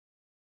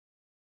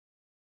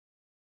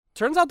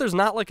Turns out there's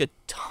not like a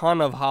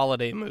ton of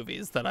holiday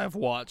movies that I've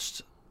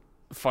watched.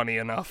 Funny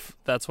enough,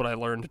 that's what I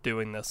learned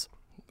doing this.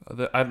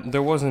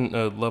 There wasn't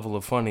a level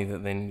of funny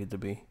that they needed to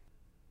be.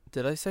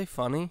 Did I say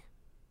funny?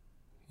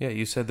 Yeah,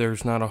 you said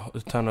there's not a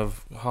ton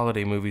of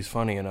holiday movies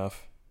funny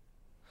enough.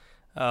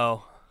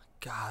 Oh,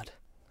 God.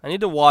 I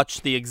need to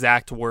watch the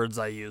exact words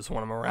I use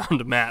when I'm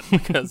around Matt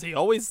because he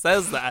always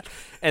says that,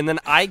 and then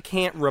I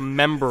can't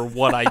remember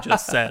what I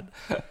just said.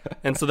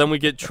 And so then we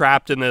get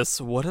trapped in this,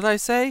 what did I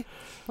say?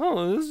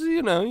 Oh, this,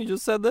 you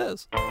just said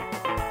this.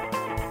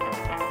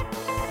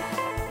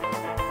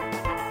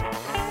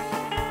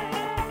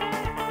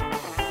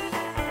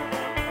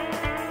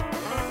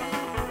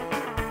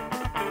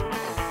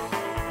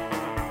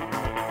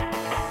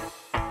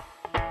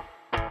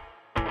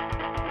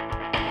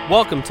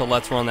 Welcome to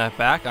Let's Run That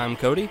Back. I'm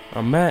Cody.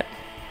 I'm Matt.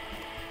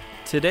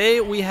 Today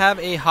we have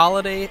a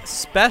holiday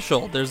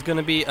special. There's going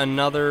to be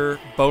another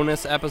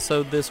bonus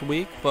episode this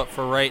week, but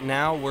for right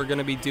now, we're going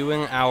to be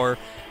doing our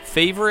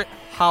favorite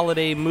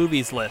holiday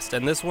movies list.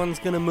 And this one's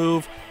going to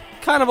move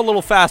kind of a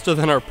little faster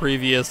than our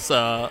previous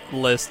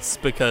lists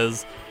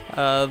because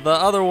the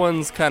other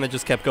ones kind of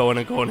just kept going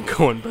and going and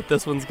going, but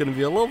this one's going to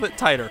be a little bit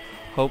tighter,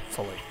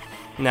 hopefully.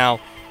 Now,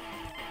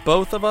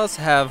 both of us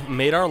have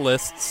made our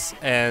lists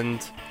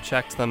and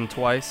checked them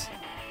twice,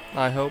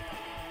 I hope.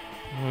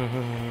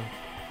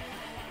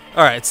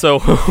 All right, so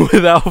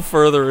without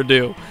further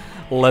ado,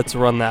 let's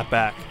run that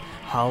back.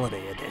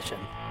 Holiday edition.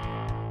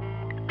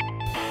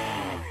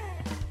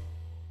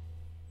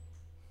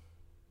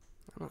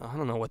 I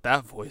don't know what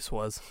that voice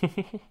was.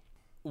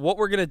 What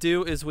we're going to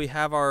do is we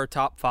have our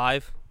top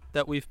 5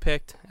 that we've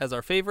picked as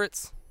our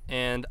favorites.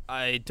 And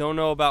I don't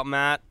know about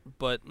Matt,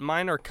 but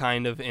mine are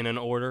kind of in an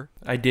order.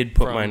 I did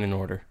put mine in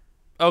order.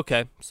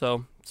 Okay,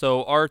 so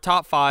our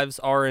top 5s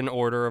are in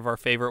order of our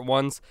favorite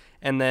ones.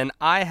 And then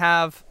I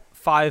have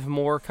 5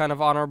 more kind of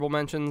honorable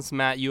mentions.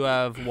 Matt, you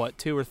have, what,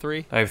 2 or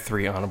 3? I have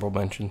 3 honorable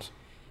mentions.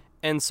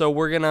 And so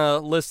we're going to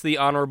list the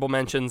honorable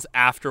mentions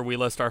after we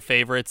list our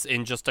favorites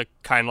in just a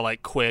kind of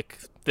like quick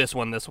this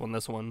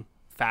one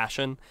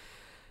fashion.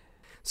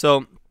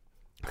 So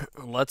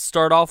let's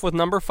start off with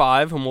number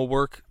 5, and we'll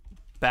work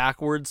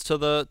backwards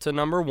to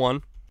number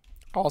 1.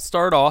 I'll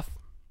start off.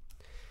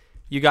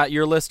 You got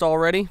your list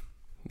already?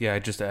 Yeah, I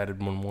just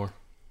added one more.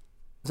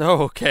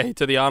 Oh, okay,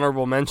 to the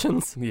honorable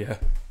mentions? Yeah.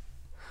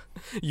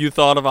 You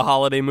thought of a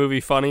holiday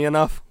movie funny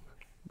enough?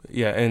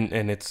 Yeah,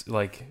 and it's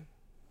like,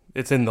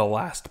 it's in the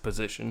last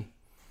position.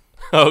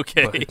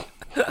 Okay.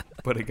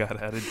 But it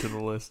got added to the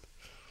list.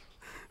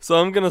 So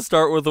I'm going to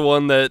start with the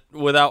one that,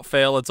 without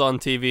fail, it's on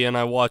TV and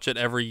I watch it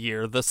every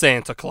year. The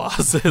Santa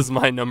Claus is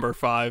my number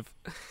 5.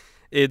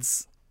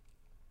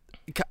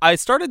 I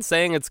started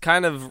saying it's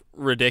kind of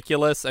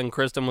ridiculous, and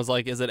Kristen was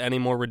like, is it any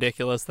more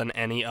ridiculous than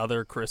any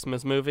other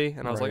Christmas movie?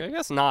 And I was like, I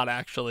guess not,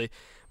 actually.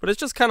 But it's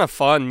just kind of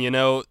fun,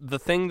 The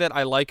thing that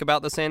I like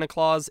about the Santa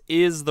Claus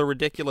is the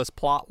ridiculous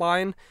plot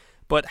line,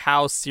 but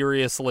how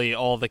seriously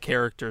all the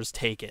characters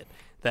take it.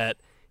 That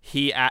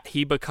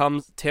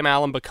Tim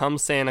Allen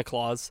becomes Santa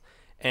Claus,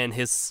 and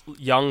his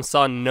young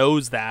son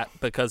knows that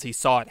because he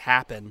saw it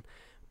happen,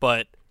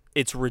 but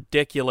it's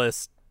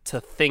ridiculous to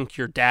think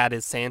your dad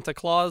is Santa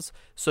Claus,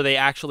 so they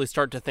actually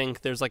start to think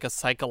there's like a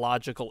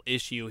psychological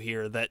issue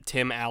here that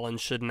Tim Allen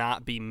should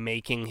not be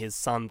making his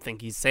son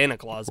think he's Santa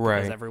Claus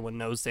because everyone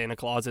knows Santa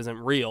Claus isn't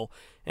real,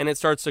 and it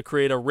starts to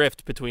create a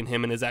rift between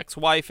him and his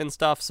ex-wife and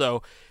stuff.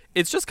 So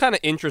it's just kind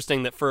of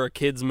interesting that for a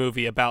kid's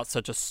movie about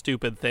such a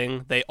stupid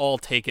thing, they all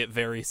take it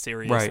very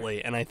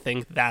seriously, and I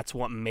think that's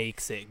what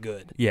makes it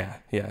good. Yeah,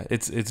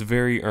 it's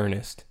very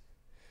earnest.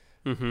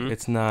 Mm-hmm.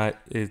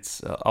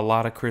 It's a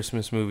lot of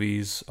Christmas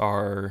movies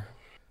are,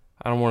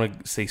 I don't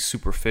want to say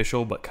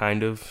superficial, but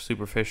kind of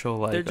superficial.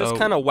 Like, they're just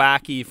kind of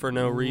wacky for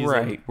no reason.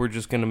 Right, we're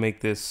just going to make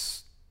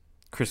this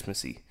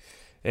Christmassy.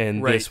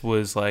 And this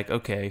was like,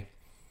 okay,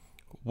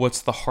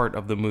 what's the heart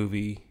of the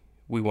movie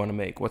we want to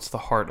make? What's the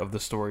heart of the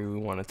story we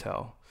want to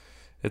tell?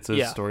 It's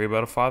a story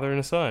about a father and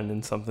a son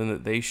and something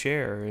that they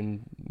share,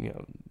 and,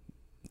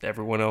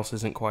 everyone else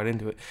isn't quite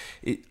into it.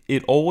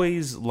 It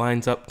always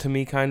lines up to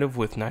me kind of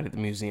with Night at the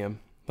Museum.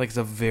 Like, it's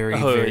a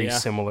very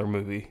similar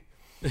movie.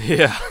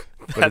 Yeah,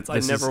 I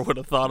never would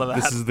have thought of that.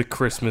 This is the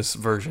Christmas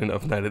version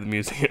of Night at the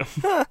Museum.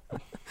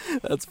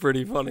 That's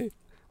pretty funny.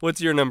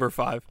 What's your number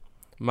 5?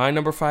 My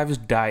number 5 is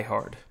Die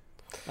Hard.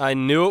 I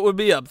knew it would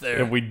be up there.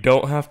 And we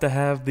don't have to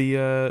have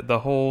the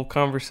whole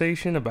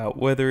conversation about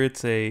whether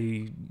it's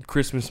a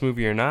Christmas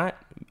movie or not,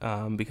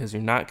 because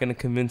you're not going to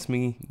convince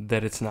me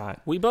that it's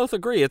not. We both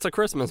agree it's a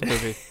Christmas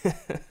movie.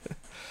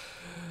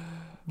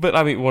 But,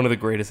 I mean, one of the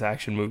greatest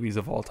action movies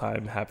of all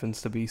time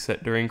happens to be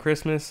set during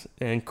Christmas,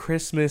 and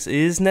Christmas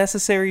is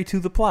necessary to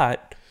the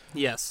plot.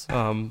 Yes.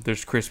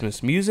 There's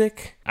Christmas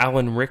music.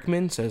 Alan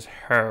Rickman says,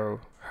 ho,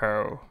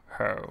 ho,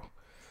 ho.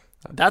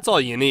 That's all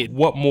you need.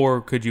 What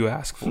more could you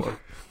ask for?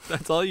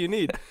 That's all you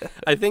need.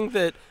 I think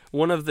that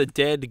one of the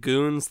dead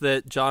goons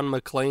that John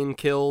McClane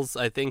kills,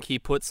 I think he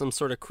put some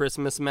sort of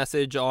Christmas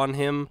message on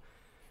him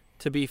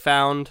to be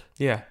found.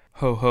 Yeah.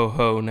 Ho, ho,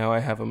 ho, now I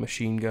have a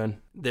machine gun.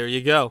 There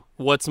you go.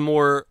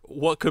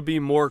 What could be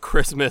more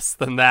Christmas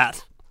than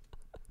that?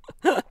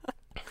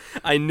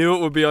 I knew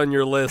it would be on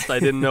your list. I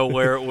didn't know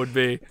where it would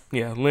be.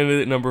 Yeah,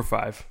 landed at number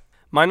 5.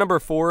 My number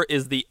 4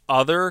 is the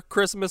other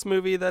Christmas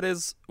movie that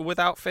is,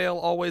 without fail,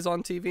 always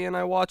on TV, and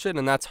I watch it,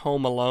 and that's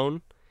Home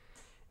Alone.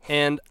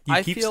 And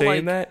I keep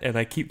saying that, and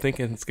I keep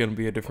thinking it's going to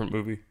be a different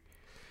movie.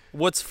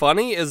 What's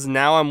funny is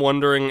now I'm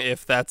wondering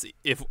if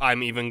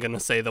I'm even going to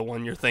say the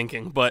one you're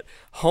thinking. But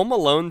Home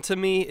Alone to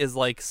me is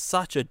like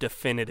such a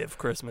definitive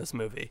Christmas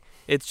movie.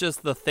 It's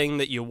just the thing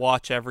that you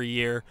watch every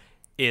year.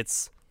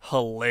 It's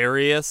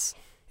hilarious.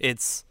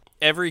 It's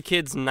every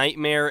kid's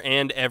nightmare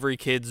and every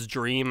kid's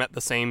dream at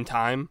the same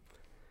time.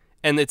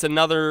 And it's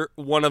another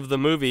one of the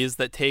movies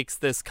that takes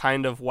this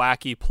kind of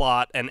wacky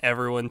plot and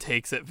everyone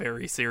takes it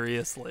very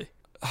seriously.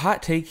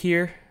 Hot take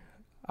here.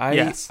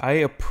 Yes. I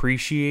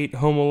appreciate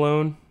Home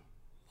Alone.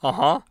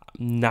 Uh-huh.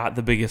 Not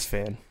the biggest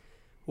fan.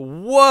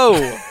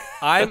 Whoa!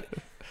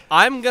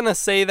 I'm going to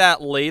say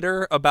that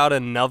later about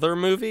another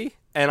movie,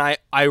 and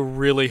I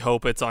really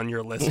hope it's on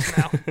your list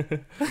now.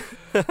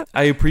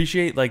 I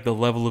appreciate like the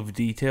level of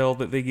detail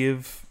that they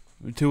give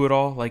to it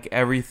all. Like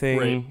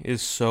everything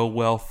is so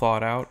well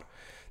thought out.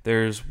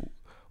 There's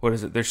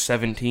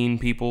 17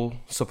 people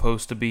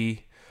supposed to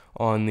be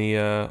on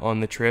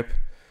the trip.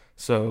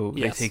 So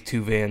they take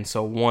 2 vans.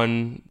 So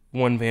one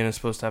van is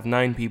supposed to have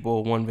 9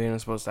 people, one van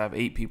is supposed to have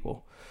 8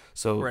 people.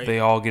 So they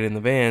all get in the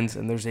vans,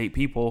 and there's 8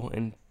 people,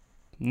 and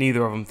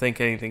neither of them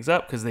think anything's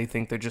up because they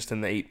think they're just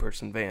in the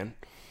 8-person van.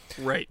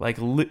 Right. Like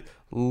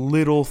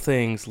little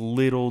things,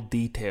 little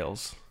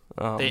details.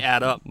 They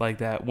add up. Like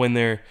that when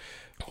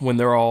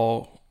they're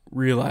all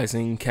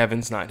realizing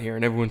Kevin's not here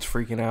and everyone's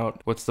freaking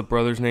out. What's the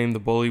brother's name? The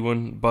bully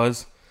one,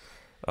 Buzz.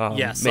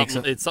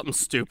 It's something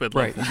stupid.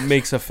 Like that.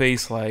 Makes a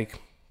face like,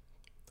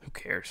 who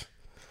cares?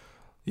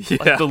 Yeah.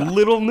 Like the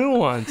little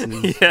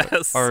nuances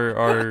yes.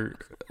 are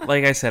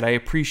like I said, I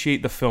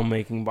appreciate the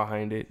filmmaking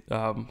behind it.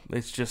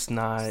 It's just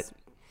not.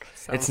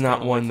 It's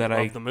not one that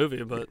I love the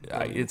movie, but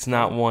it's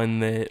not one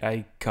that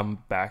I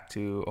come back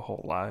to a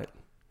whole lot.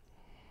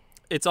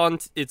 It's on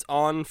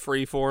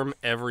Freeform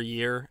every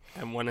year,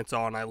 and when it's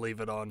on, I leave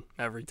it on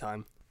every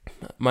time.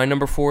 My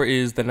number 4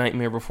 is The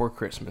Nightmare Before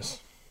Christmas.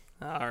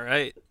 All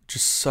right.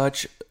 Just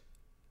such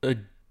a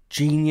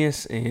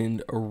genius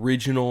and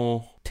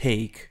original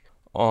take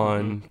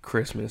on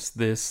Christmas.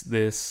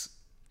 This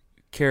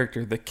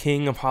character, the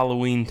king of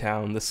Halloween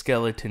Town, the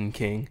Skeleton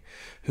King,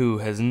 who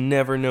has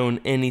never known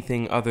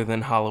anything other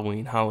than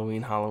Halloween,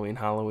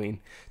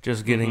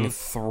 just getting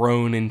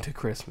thrown into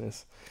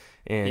Christmas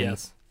and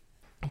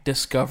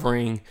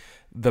discovering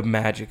the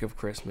magic of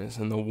Christmas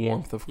and the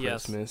warmth of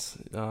Christmas,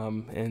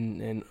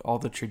 and all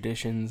the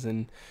traditions,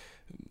 and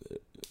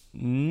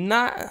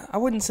not, I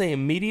wouldn't say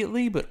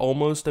immediately, but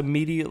almost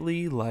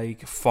immediately,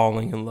 like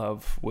falling in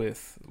love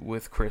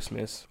with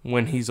Christmas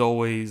when he's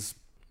always,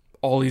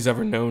 all he's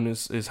ever known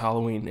is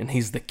Halloween, and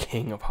he's the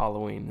king of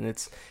Halloween, and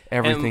it's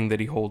everything that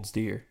he holds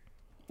dear.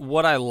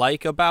 What I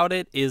like about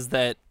it is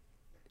that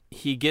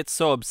he gets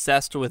so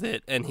obsessed with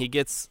it, and he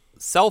gets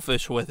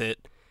selfish with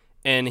it,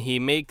 and he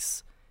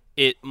makes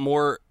it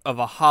more of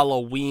a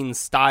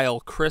Halloween-style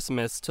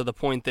Christmas to the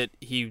point that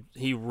he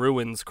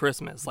ruins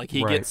Christmas. Like,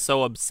 he gets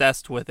so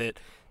obsessed with it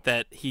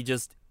that he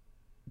just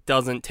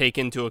doesn't take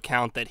into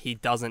account that he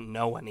doesn't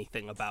know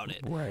anything about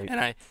it. Right.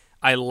 And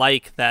I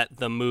like that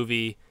the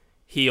movie,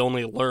 he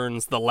only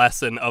learns the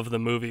lesson of the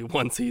movie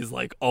once he's,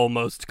 like,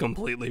 almost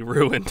completely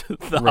ruined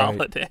the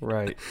holiday.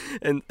 Right.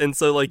 And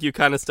so, like, you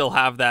kind of still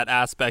have that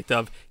aspect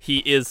of he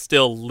is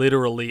still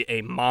literally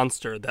a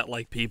monster that,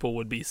 like, people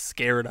would be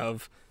scared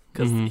of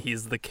because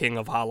he's the king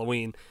of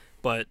Halloween.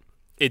 But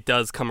it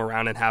does come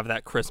around and have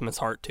that Christmas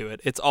heart to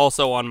it. It's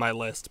also on my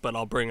list, but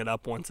I'll bring it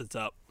up once it's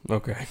up.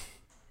 Okay.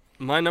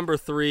 My number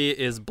 3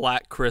 is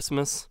Black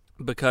Christmas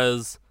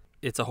because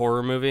it's a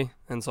horror movie,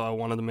 and so I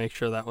wanted to make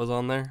sure that was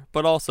on there.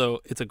 But also,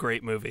 it's a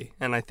great movie,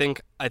 and I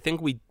think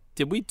we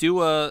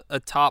do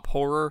a top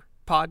horror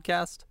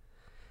podcast.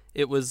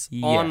 It was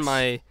on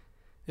my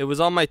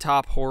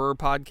top horror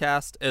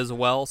podcast as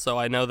well, so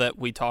I know that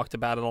we talked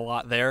about it a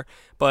lot there.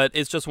 But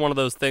it's just one of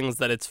those things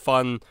that it's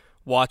fun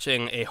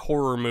watching a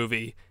horror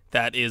movie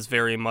that is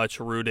very much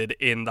rooted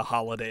in the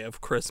holiday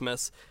of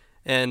Christmas.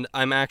 And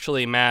I'm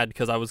actually mad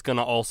because I was going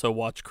to also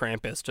watch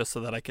Krampus just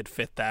so that I could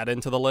fit that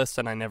into the list,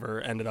 and I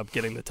never ended up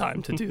getting the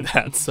time to do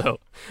that. So,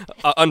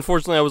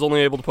 unfortunately, I was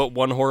only able to put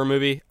one horror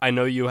movie. I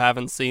know you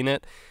haven't seen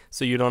it,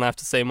 so you don't have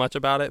to say much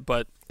about it,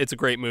 but it's a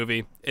great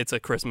movie. It's a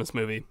Christmas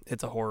movie.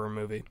 It's a horror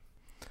movie.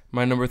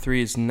 My number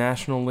 3 is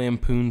National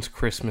Lampoon's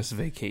Christmas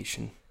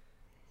Vacation.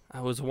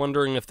 I was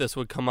wondering if this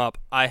would come up.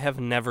 I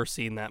have never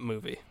seen that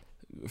movie.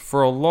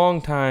 For a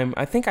long time,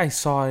 I think I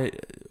saw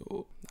it.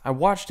 I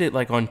watched it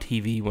like on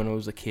TV when I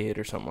was a kid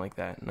or something like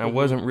that, and I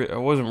wasn't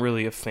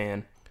really a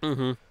fan.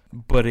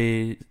 But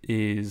it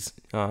is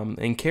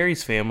in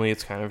Carrie's family.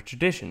 It's kind of a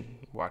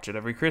tradition. Watch it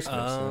every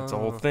Christmas. And it's a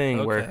whole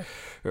thing where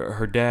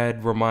her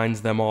dad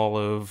reminds them all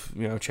of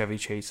Chevy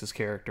Chase's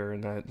character,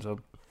 and that. So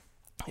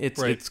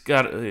it's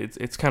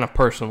kind of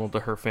personal to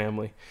her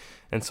family,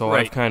 And so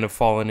I've kind of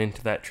fallen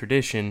into that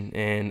tradition,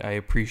 and I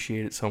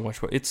appreciate it so much.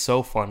 It's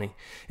so funny.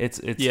 It's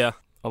a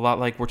lot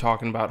like we're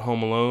talking about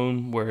Home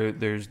Alone, where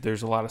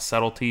there's a lot of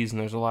subtleties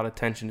and there's a lot of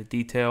attention to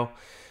detail.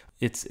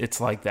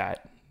 It's like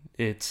that.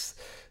 It's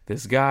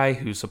this guy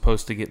who's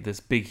supposed to get this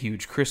big,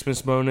 huge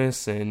Christmas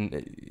bonus,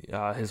 and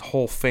his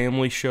whole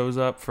family shows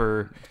up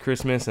for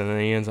Christmas, and then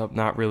he ends up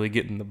not really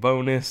getting the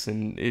bonus,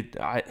 and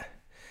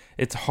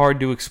it's hard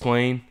to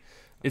explain.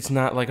 It's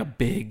not like a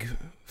big,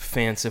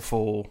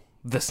 fanciful,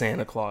 the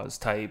Santa Claus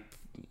type,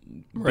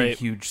 big,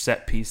 huge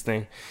set piece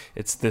thing.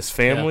 It's this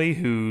family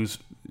whose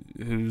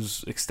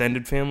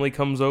extended family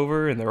comes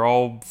over, and they're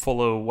all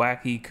full of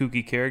wacky,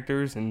 kooky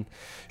characters, and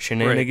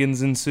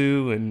shenanigans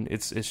ensue, and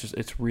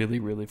it's really,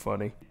 really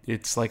funny.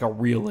 It's like a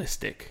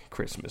realistic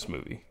Christmas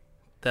movie.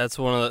 That's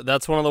one of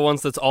the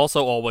ones that's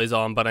also always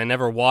on, but I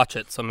never watch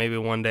it, so maybe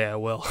one day I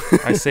will.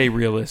 I say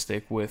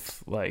realistic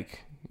with,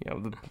 like,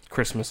 the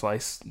Christmas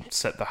lights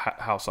set the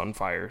house on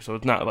fire, so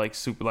it's not like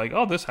super like,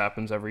 oh, this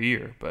happens every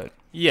year, but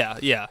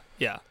yeah.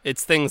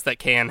 It's things that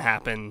can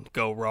happen,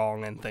 go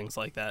wrong, and things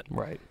like that.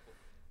 Right.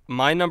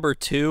 My number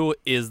 2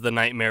 is The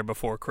Nightmare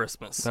Before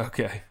Christmas.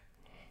 Okay.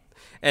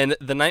 And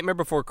The Nightmare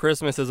Before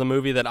Christmas is a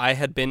movie that I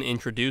had been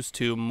introduced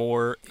to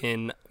more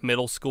in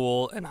middle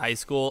school and high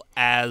school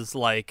as,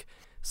 like,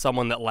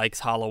 someone that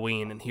likes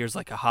Halloween, and here's,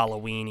 like, a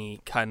Halloween-y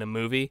kind of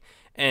movie.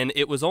 And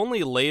it was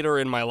only later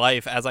in my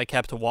life, as I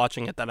kept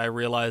watching it, that I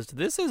realized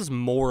this is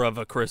more of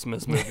a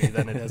Christmas movie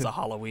than it is a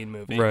Halloween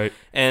movie. Right.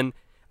 And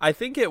I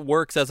think it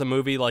works as a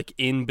movie, like,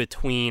 in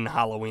between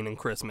Halloween and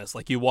Christmas.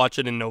 Like, you watch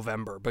it in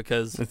November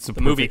because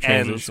the movie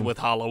ends with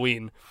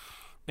Halloween.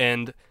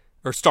 The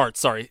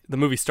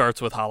movie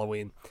starts with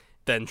Halloween,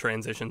 then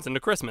transitions into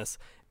Christmas.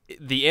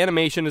 The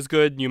animation is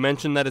good. You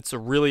mentioned that it's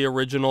really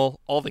original.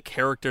 All the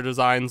character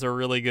designs are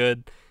really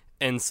good.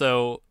 And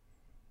so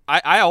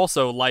I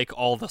also like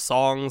all the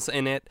songs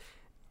in it.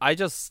 I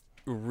just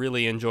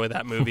really enjoy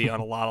that movie on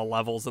a lot of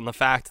levels. And the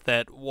fact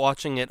that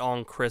watching it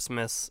on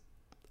Christmas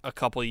a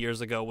couple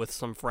years ago with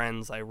some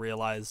friends, I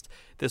realized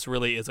this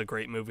really is a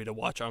great movie to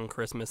watch on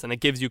Christmas. And it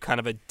gives you kind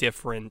of a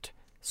different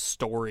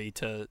story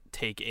to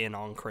take in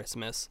on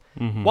Christmas,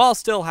 while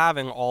still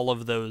having all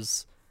of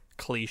those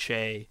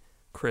cliche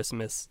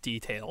Christmas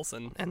details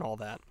and all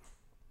that.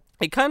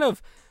 It kind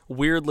of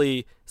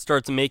weirdly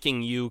starts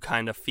making you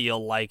kind of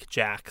feel like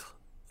Jack,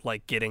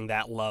 like getting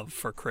that love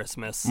for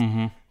Christmas,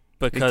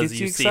 because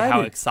you see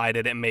how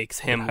excited it makes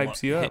him. It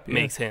hypes you up.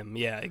 Makes him,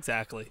 yeah,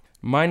 exactly.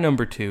 My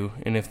number 2,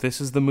 and if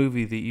this is the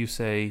movie that you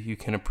say you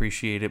can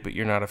appreciate it but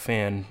you're not a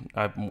fan,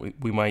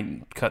 we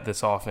might cut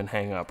this off and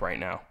hang up right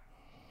now.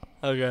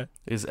 Okay.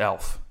 Is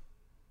Elf.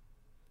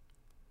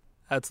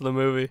 That's the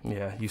movie.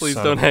 Yeah, Please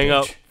don't hang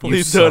up.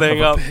 Please don't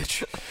hang up.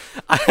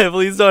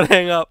 Please don't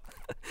hang up.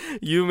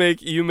 You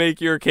make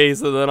your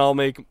case, and then I'll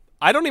make.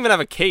 I don't even have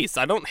a case.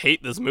 I don't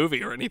hate this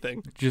movie or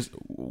anything. Just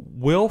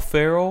Will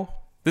Ferrell.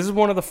 This is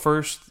one of the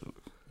first,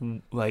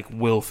 like,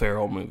 Will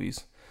Ferrell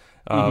movies.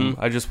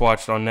 I just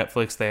watched on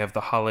Netflix. They have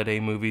the holiday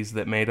movies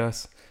that made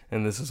us,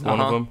 and this is one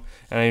of them.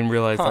 And I didn't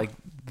realize like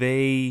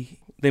they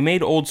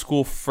made Old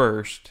School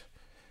first,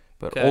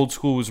 but Old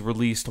School was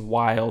released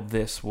while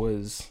this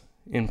was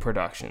in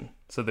production,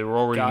 so they were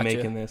already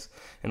making this.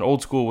 And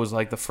Old School was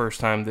like the first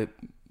time that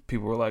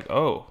people were like,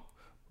 "Oh,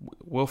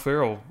 Will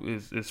Ferrell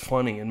is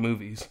funny in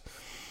movies,"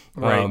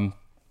 right?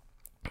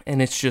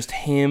 And it's just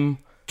him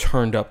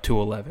turned up to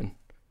 11.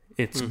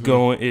 It's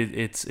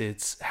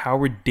it's how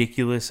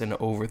ridiculous and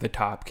over the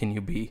top can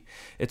you be?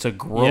 It's a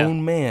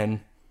grown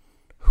man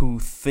who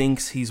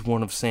thinks he's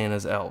one of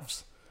Santa's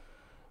elves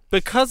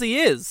because he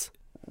is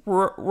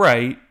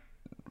right,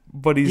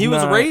 but he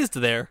was raised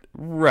there,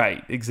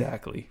 right?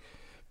 Exactly.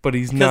 But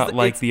he's not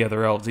like the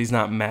other elves. He's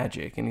not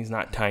magic, and he's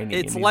not tiny.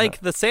 It's like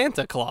the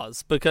Santa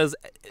Claus, because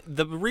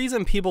the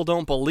reason people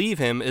don't believe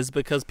him is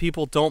because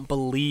people don't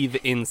believe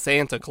in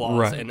Santa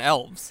Claus and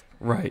elves.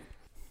 Right.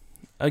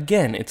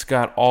 Again, it's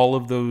got all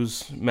of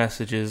those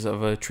messages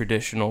of a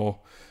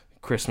traditional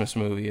Christmas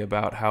movie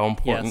about how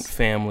important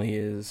family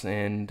is,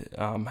 and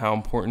how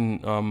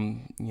important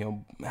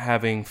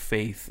having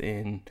faith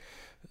in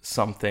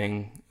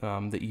something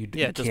that you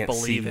can't just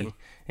believing.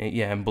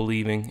 See. And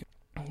believing.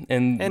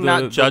 And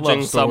not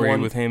judging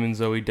someone with him and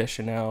Zooey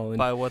Deschanel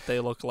by what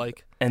they look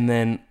like. And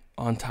then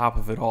on top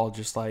of it all,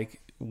 just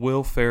like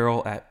Will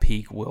Ferrell at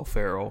peak Will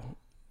Ferrell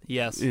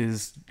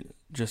is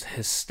just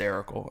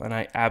hysterical.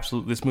 And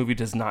this movie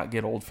does not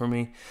get old for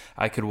me.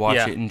 I could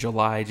watch it in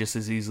July just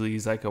as easily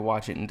as I could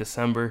watch it in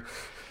December.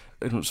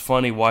 It was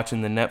funny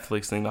watching the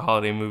Netflix thing, the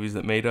holiday movies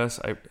that made us.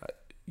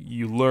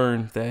 You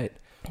learn that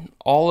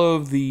all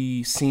of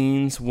the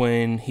scenes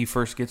when he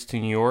first gets to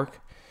New York,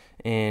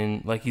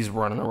 and like he's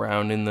running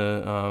around in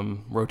the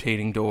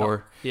rotating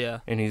door,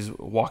 and he's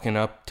walking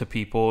up to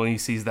people, and he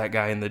sees that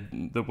guy in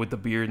the with the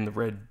beard and the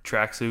red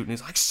tracksuit, and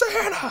he's like,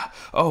 Santa!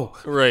 Oh,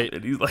 right.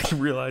 And he like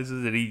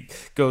realizes that he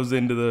goes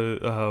into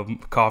the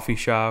coffee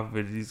shop,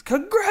 and he's,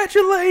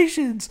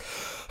 congratulations,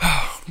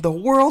 the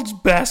world's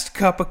best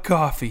cup of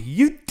coffee,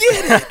 you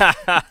did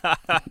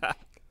it!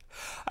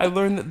 I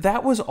learned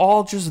that was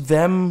all just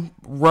them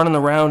running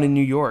around in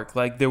New York.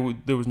 Like there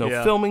was no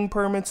filming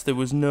permits, there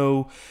was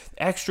no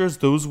extras.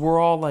 Those were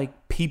all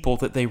like people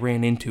that they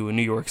ran into in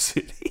New York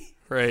City.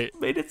 Right.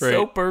 Made it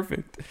so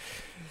perfect.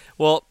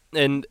 Well,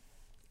 and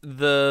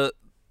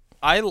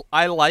I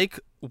like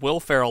Will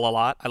Ferrell a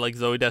lot. I like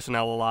Zooey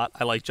Deschanel a lot.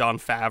 I like Jon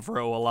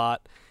Favreau a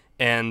lot.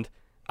 And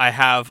I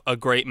have a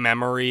great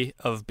memory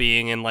of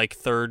being in like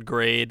 3rd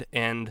grade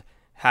and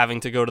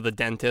having to go to the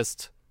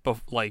dentist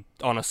like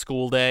on a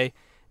school day,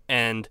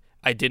 and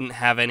I didn't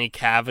have any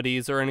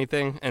cavities or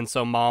anything. And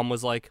so Mom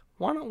was like,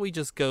 why don't we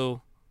just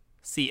go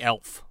see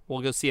Elf?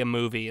 We'll go see a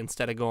movie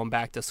instead of going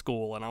back to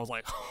school. And I was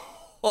like,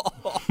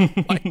 oh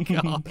my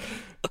God.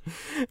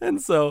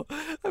 And so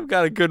I've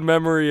got a good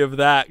memory of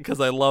that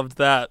because I loved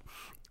that.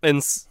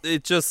 And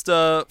it just,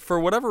 for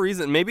whatever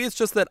reason, maybe it's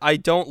just that I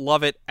don't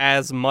love it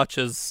as much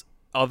as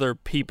other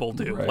people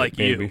do, like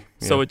maybe. You.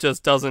 Yeah. So it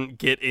just doesn't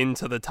get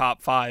into the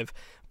top 5.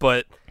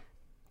 But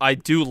I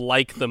do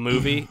like the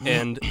movie,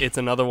 and it's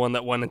another one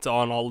that when it's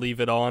on, I'll leave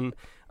it on.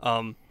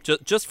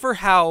 Just for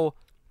how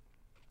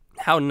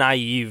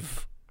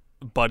naive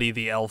Buddy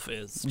the Elf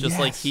is. Just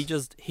like he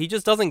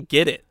just doesn't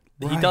get it.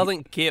 Right. He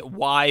doesn't get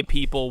why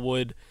people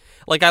would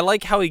like. I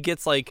like how he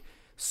gets like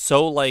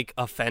so like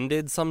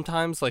offended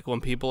sometimes, like when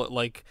people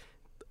like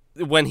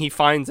when he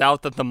finds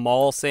out that the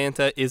mall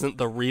Santa isn't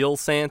the real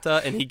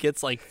Santa, and he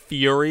gets like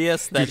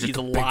furious that he's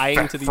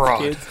lying to these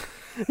kids.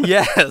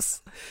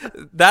 Yes,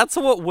 that's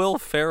what Will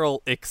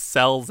Ferrell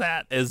excels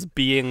at, is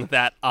being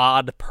that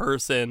odd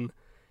person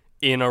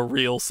in a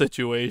real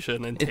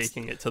situation and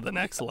taking it to the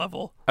next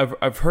level.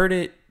 I've heard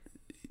it.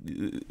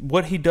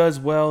 What he does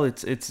well,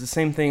 it's the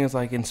same thing as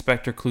like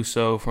Inspector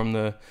Clouseau from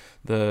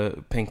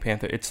the Pink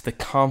Panther. It's the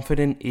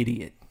confident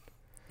idiot.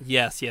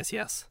 Yes.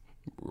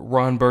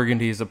 Ron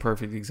Burgundy is a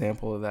perfect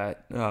example of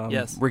that.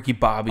 Yes. Ricky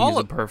Bobby is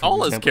a perfect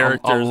example. His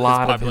characters, a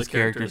lot of his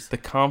characters. The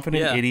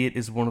confident idiot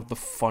is one of the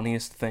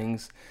funniest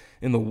things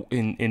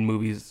in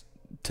movies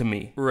to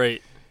me.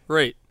 Right.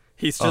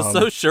 He's just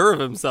so sure of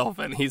himself,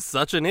 and he's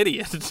such an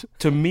idiot.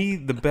 To me,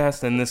 the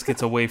best, and this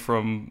gets away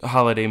from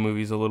holiday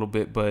movies a little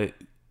bit, but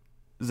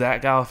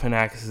Zach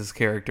Galifianakis'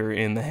 character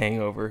in The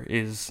Hangover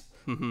is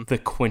the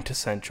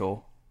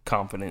quintessential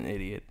confident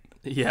idiot.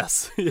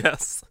 Yes.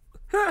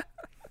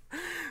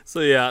 So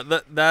yeah,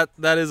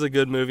 that is a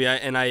good movie.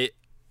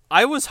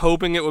 I was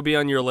hoping it would be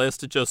on your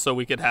list just so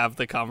we could have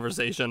the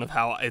conversation of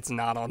how it's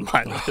not on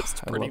my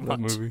list. Pretty much.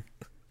 That movie.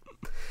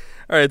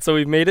 All right, so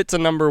we've made it to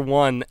number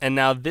 1, and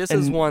now this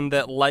is one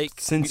that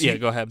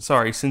go ahead.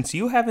 Sorry, since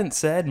you haven't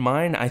said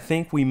mine, I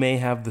think we may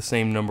have the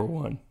same number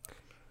 1.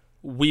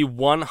 We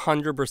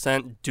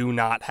 100% do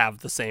not have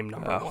the same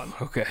number 1.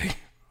 Okay.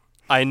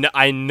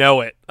 I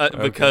know it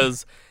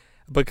because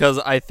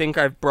I think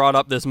I've brought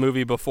up this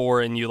movie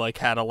before and you like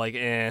had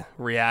a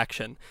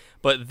reaction.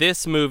 But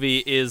this movie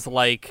is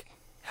like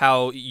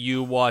how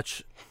you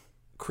watch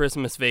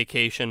Christmas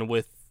Vacation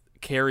with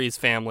Carrie's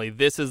family.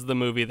 This is the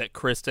movie that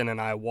Kristen and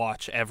I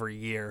watch every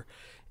year,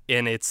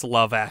 and it's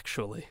Love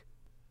Actually.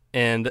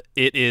 And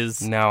it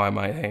is... Now I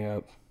might hang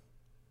up.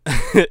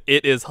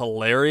 It is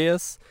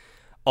hilarious.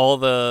 All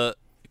the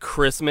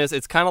Christmas...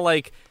 It's kind of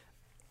like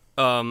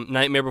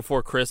Nightmare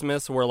Before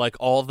Christmas, where like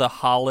all the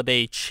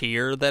holiday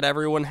cheer that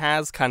everyone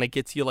has kind of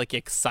gets you like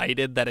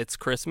excited that it's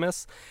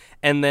Christmas.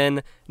 And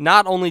then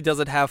not only does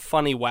it have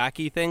funny,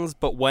 wacky things,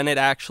 but when it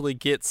actually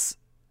gets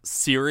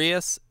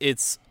serious,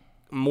 it's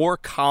more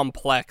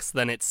complex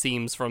than it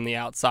seems from the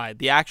outside.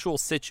 The actual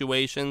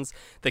situations,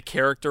 the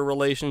character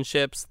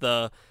relationships,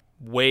 the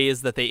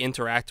ways that they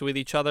interact with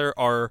each other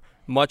are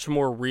much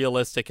more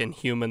realistic and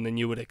human than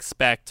you would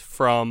expect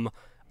from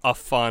a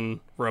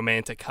fun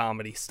romantic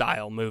comedy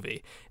style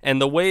movie.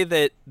 And the way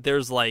that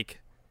there's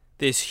like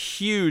this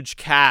huge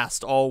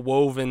cast all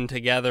woven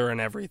together and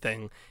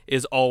everything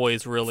is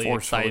always really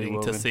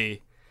exciting to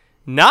see.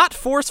 Not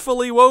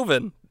forcefully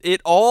woven.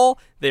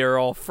 They're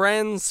all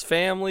friends,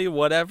 family,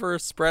 whatever,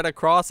 spread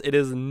across. It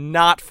is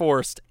not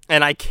forced.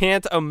 And I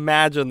can't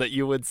imagine that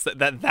you would say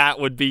that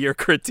would be your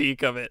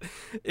critique of it.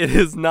 It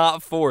is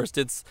not forced.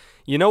 It's,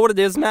 you know what it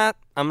is, Matt?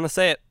 I'm going to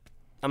say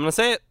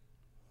it.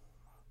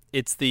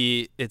 It's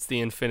the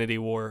Infinity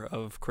War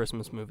of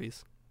Christmas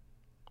movies.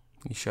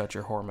 You shut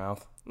your whore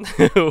mouth.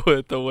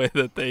 With the way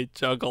that they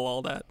juggle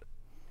all that.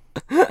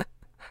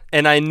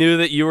 And I knew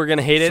that you were going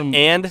to hate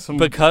it,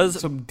 because...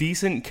 Some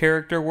decent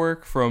character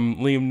work from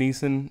Liam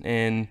Neeson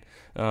and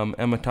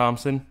Emma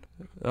Thompson.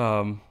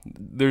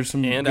 There's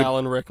some... And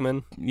Alan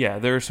Rickman. Yeah,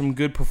 there are some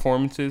good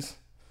performances.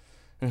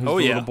 And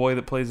who's the little boy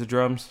that plays the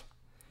drums?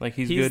 Like,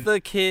 he's good? He's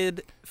the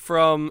kid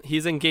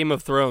he's in Game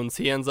of Thrones.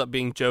 He ends up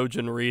being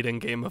Jojen Reed in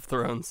Game of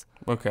Thrones.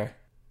 Okay.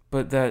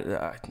 But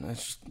that's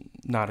just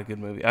not a good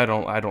movie. I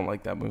don't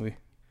like that movie.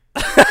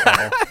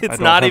 It's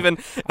not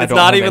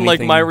even like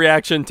my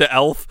reaction to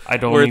Elf,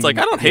 where it's like,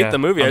 I don't hate the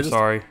movie. I'm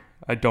sorry.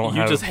 I don't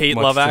have just hate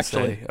much Love to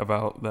Actually say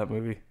about that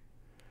movie.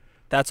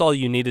 That's all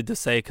you needed to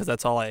say, because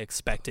that's all I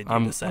expected you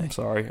to say. I'm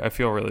sorry. I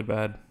feel really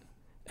bad.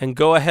 And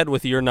go ahead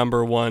with your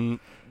number 1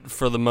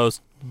 for the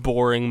most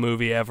boring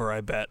movie ever,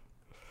 I bet.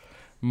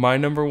 My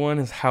number one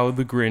is How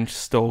the Grinch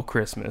Stole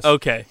Christmas.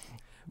 Okay.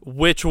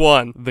 Which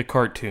one? The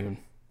cartoon.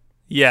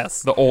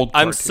 Yes. The old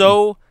cartoon.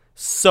 I'm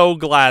so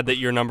glad that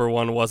your number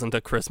one wasn't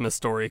A Christmas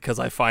Story, because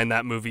I find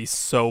that movie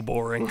so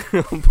boring.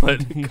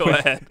 But go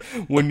ahead.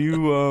 When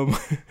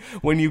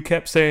you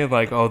kept saying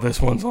like, "Oh,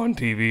 this one's on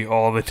TV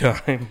all the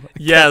time,"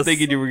 yes, kept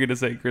thinking you were gonna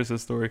say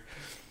Christmas Story.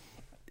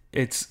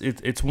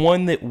 It's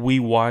one that we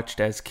watched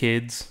as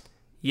kids.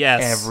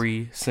 Yes,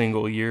 every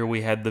single year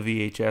we had the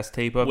VHS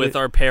tape of it with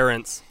our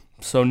parents.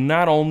 So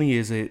not only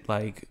is it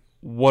like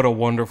what a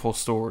wonderful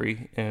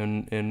story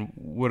and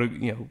what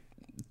a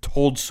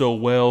told so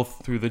well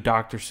through the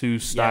Dr.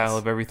 Seuss style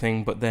of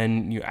everything, but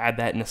then you add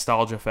that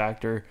nostalgia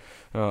factor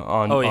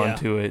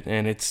onto it,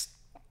 and it's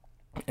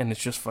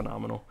just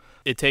phenomenal.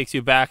 It takes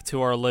you back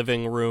to our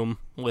living room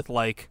with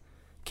like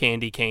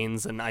candy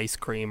canes and ice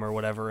cream or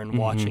whatever, and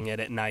watching it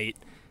at night,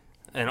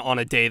 and on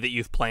a day that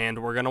you've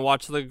planned, we're gonna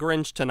watch The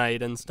Grinch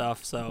tonight and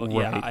stuff. So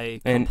yeah,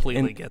 I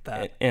completely get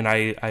that. And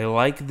I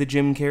like the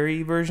Jim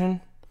Carrey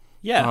version.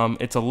 Yeah.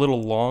 It's a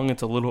little long.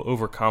 It's a little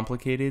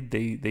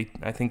overcomplicated.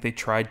 I think they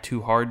tried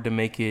too hard to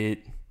make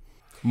it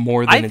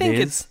more than it is. I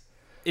think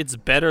it's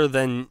better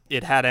than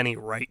it had any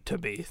right to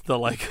be.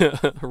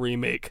 The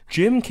remake.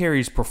 Jim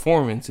Carrey's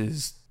performance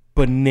is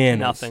bananas.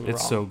 Nothing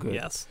it's wrong. So good.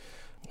 Yes.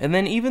 And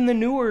then even the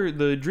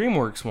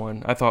DreamWorks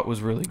one, I thought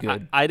was really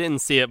good. I didn't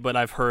see it, but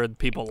I've heard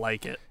people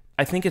like it.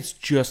 I think it's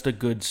just a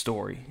good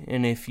story.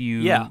 And if you...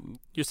 Yeah,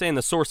 you're saying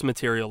the source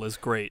material is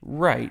great.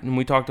 Right, and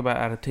we talked about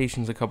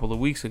adaptations a couple of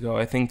weeks ago.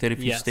 I think that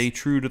if you stay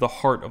true to the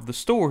heart of the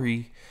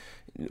story,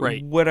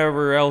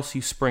 whatever else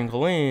you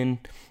sprinkle in,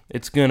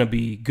 it's going to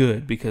be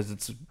good because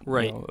it's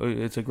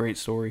it's a great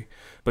story.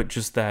 But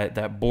just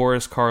that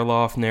Boris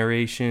Karloff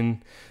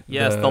narration...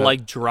 Yes,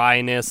 the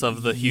dryness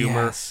of the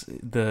humor. Yes,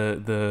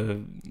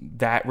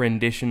 that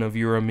rendition of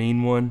You're a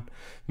Mean One,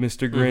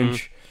 Mr.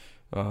 Grinch.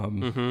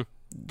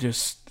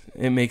 Just...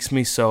 It makes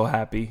me so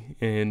happy,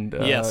 and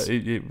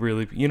it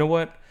really... You know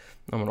what?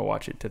 I'm going to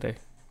watch it today.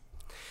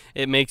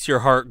 It makes your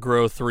heart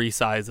grow 3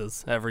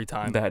 sizes every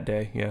time. That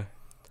day, yeah.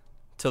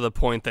 To the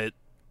point that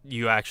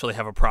you actually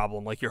have a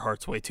problem. Like, your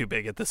heart's way too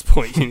big at this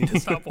point. You need to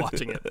stop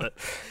watching it. But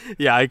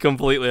yeah, I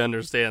completely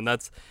understand.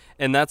 That's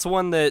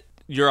one that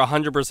you're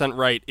 100%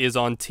 right is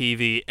on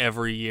TV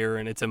every year,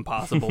 and it's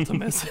impossible to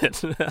miss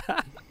it.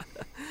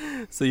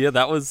 So yeah,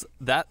 that was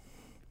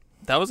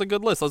a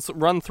good list. Let's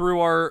run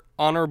through our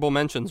honorable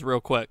mentions real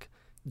quick.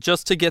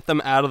 Just to get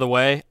them out of the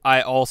way,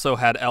 I also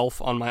had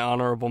Elf on my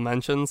honorable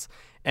mentions.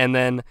 And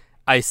then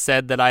I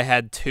said that I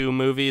had 2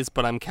 movies,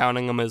 but I'm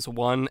counting them as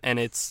one, and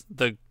it's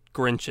the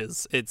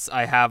Grinches.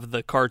 I have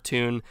the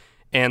cartoon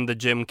and the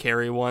Jim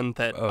Carrey one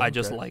that I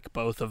just like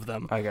both of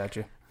them. I got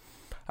you.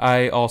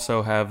 I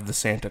also have the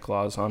Santa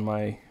Claus on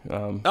my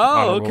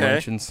honorable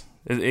mentions.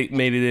 It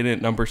made it in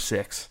at number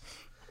 6.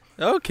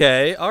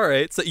 Okay, all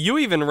right. So you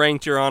even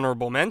ranked your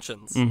honorable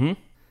mentions. Mm-hmm.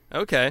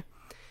 Okay.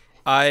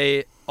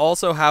 I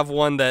also have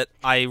one that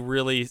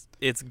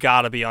it's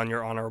got to be on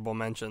your honorable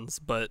mentions,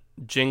 but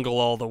Jingle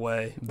All the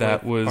Way.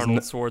 That was Arnold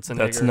Schwarzenegger.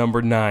 That's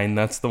number 9.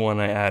 That's the one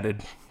I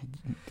added.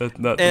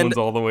 That one's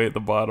all the way at the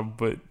bottom.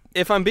 But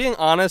if I'm being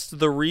honest,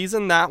 the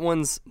reason that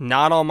one's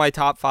not on my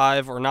top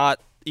 5 or not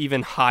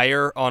even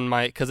higher on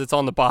my, because it's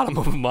on the bottom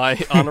of my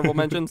honorable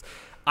mentions,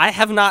 I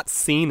have not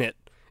seen it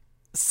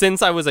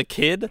since I was a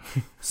kid,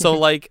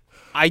 so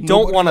I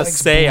don't want to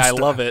say I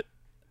love it,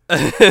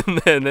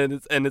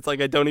 and it's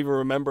like I don't even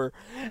remember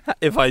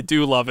if I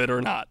do love it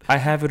or not. I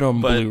have it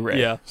on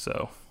Blu-ray,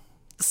 so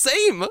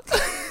same.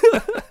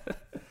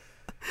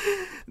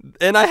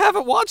 And I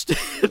haven't watched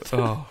it.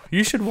 Oh,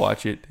 you should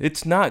watch it.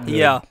 It's not good.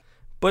 Yeah,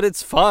 but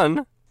it's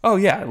fun. Oh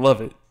yeah, I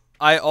love it.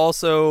 I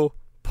also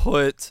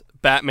put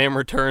Batman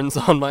Returns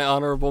on my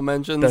honorable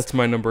mentions. That's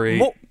my number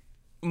 8.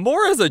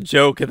 More as a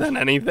joke than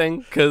anything,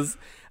 because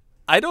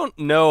I don't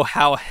know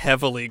how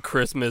heavily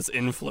Christmas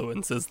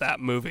influences that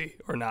movie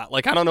or not.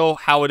 I don't know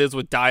how it is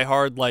with Die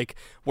Hard,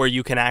 where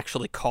you can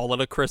actually call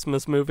it a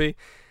Christmas movie.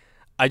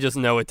 I just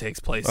know it takes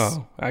place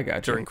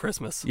during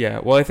Christmas. Yeah,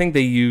 well, I think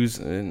they use,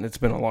 and it's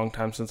been a long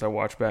time since I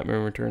watched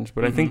Batman Returns,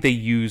 but I think they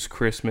use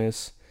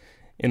Christmas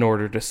in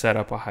order to set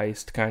up a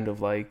heist, kind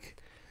of like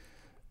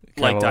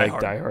Die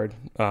Hard.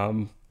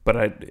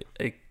 But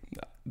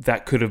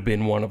that could have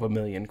been one of a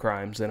million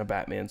crimes in a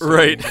Batman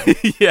story.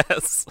 Right,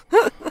 yes.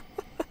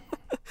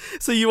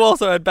 So you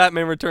also had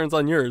Batman Returns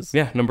on yours.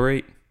 Yeah, number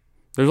 8.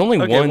 There's only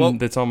one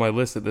that's on my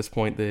list at this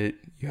point that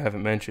you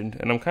haven't mentioned,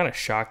 and I'm kind of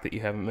shocked that you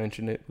haven't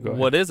mentioned it. Go ahead.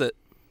 What is it?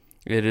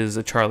 It is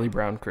A Charlie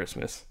Brown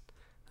Christmas.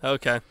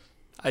 Okay.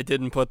 I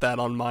didn't put that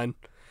on mine.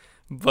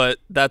 But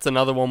that's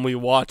another one we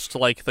watched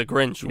like The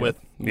Grinch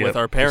with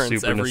our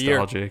parents every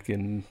year. Super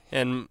nostalgic.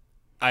 And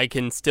I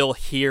can still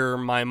hear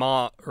my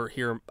mom, or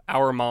hear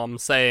our mom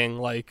saying,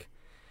 like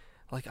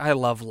I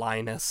love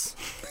Linus.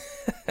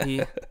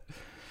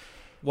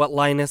 What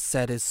Linus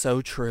said is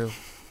so true.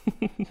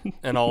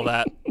 And all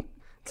that.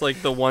 It's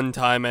like the one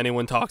time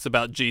anyone talks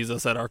about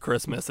Jesus at our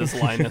Christmas is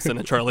Linus in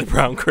A Charlie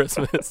Brown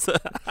Christmas.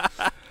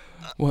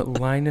 What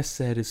Linus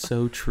said is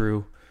so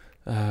true.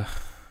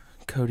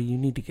 Cody, you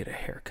need to get a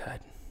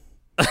haircut.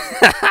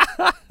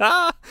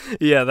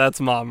 Yeah,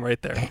 that's Mom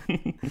right there.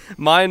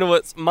 Mine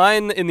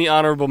in the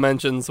honorable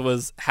mentions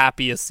was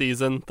Happiest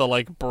Season, the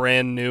like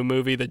brand new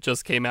movie that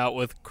just came out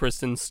with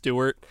Kristen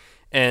Stewart,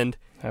 and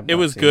it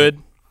was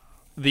good.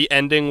 The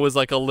ending was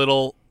like a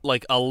little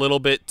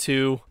bit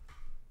too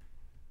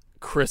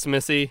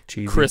Christmassy,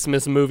 cheesy.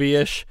 Christmas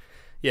movie-ish.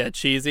 Yeah,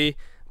 cheesy.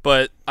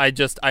 But I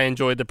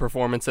enjoyed the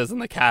performances and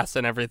the cast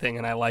and everything,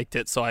 and I liked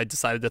it, so I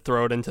decided to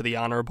throw it into the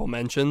honorable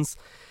mentions.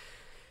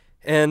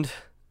 And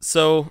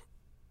so,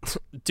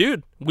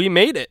 dude, we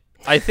made it.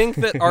 I think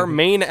that our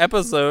main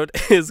episode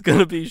is going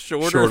to be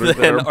shorter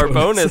than our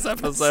bonus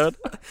episode.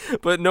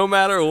 But no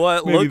matter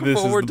what, look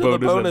forward to the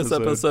bonus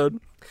episode.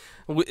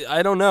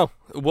 I don't know.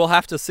 We'll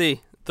have to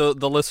see. The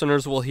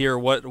listeners will hear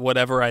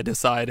whatever I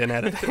decide in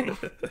editing.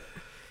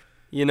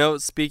 You know,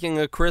 speaking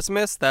of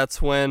Christmas,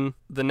 that's when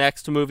the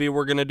next movie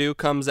we're going to do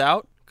comes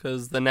out,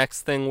 because the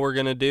next thing we're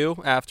going to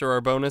do after our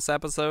bonus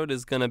episode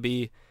is going to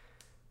be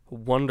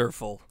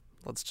wonderful.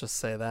 Let's just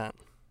say that.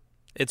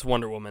 It's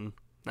Wonder Woman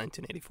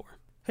 1984.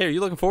 Hey, are you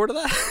looking forward to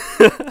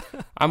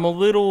that? I'm a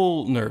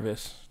little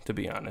nervous, to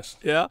be honest.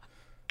 Yeah?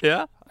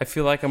 Yeah? I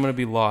feel like I'm going to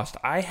be lost.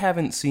 I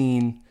haven't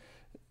seen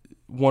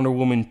Wonder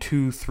Woman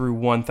 2 through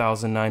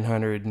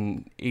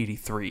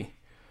 1983.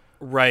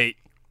 Right.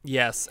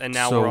 Yes, and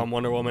now we're on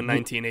Wonder Woman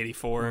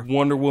 1984.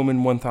 Wonder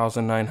Woman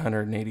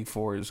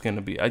 1984 is going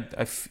to be...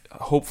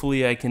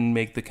 hopefully I can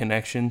make the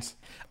connections.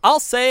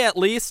 I'll say at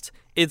least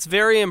it's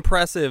very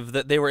impressive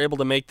that they were able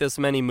to make this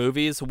many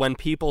movies when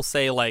people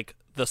say, like,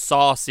 the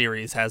Saw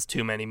series has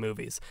too many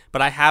movies.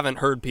 But I haven't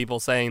heard people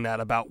saying that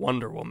about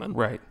Wonder Woman.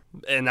 Right.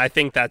 And I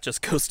think that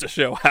just goes to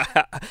show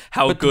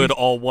how good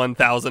all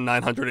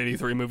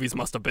 1,983 movies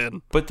must have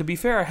been. But to be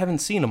fair, I haven't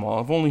seen them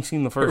all. I've only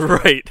seen the first one.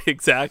 Right,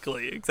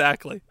 exactly.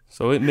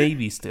 So it may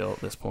be still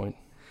at this point.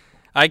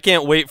 I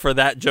can't wait for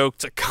that joke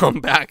to come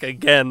back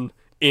again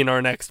in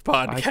our next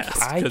podcast.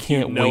 I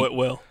can't wait. It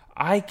will.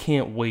 I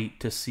can't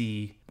wait to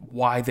see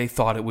why they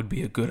thought it would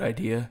be a good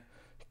idea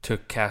to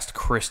cast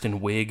Kristen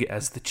Wiig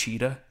as the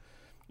cheetah.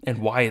 And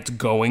why it's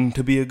going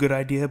to be a good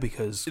idea,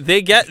 because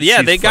they got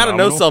to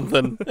know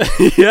something.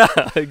 Yeah,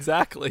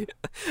 exactly.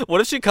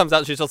 What if she comes out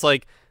and she's just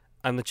like,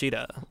 "I'm the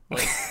cheetah."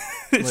 Like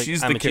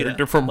she's the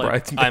character from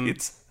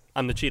Bridesmaids.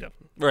 I'm the cheetah.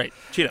 Right,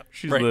 cheetah.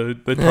 She's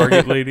right. the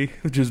target lady,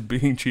 just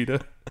being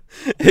cheetah.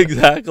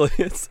 Exactly.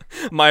 It's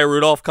Maya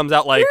Rudolph comes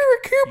out like,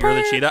 "You're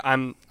the cheetah.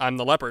 I'm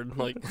the leopard."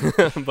 Like,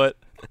 but.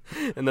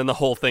 And then the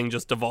whole thing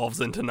just devolves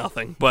into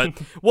nothing.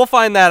 But we'll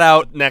find that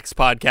out next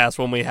podcast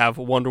when we have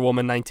Wonder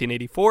Woman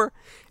 1984.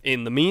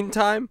 In the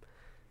meantime,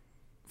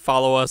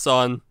 follow us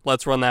on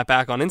Let's Run That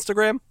Back on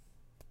Instagram.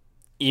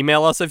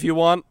 Email us if you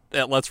want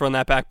at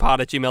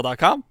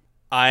let'srunthatbackpod@gmail.com.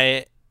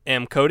 I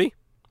am Cody.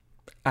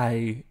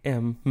 I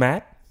am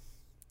Matt.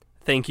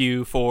 Thank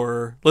you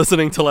for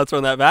listening to Let's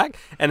Run That Back,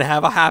 and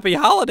have a happy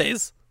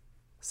holidays.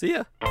 See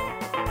ya.